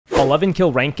11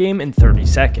 kill rank game in 30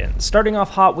 seconds. Starting off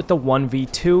hot with the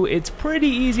 1v2, it's pretty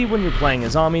easy when you're playing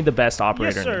as Ami, the best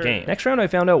operator in the game. Next round I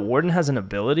found out Warden has an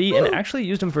ability and actually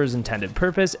used him for his intended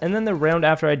purpose, and then the round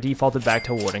after I defaulted back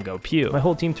to Warden go pew. My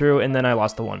whole team threw and then I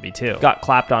lost the 1v2. Got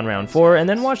clapped on round 4 and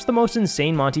then watched the most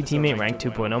insane Monty teammate rank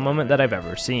 2.0 moment that I've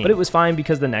ever seen. But it was fine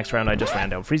because the next round I just ran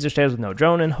down freezer stairs with no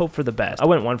drone and hoped for the best. I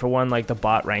went 1 for 1 like the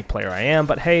bot ranked player I am,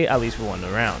 but hey, at least we won the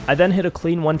round. I then hit a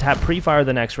clean 1-tap pre-fire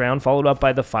the next round, followed up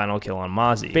by the final kill on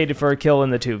Mozzie. Baited for a kill in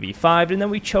the 2v5, and then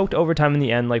we choked overtime in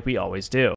the end like we always do.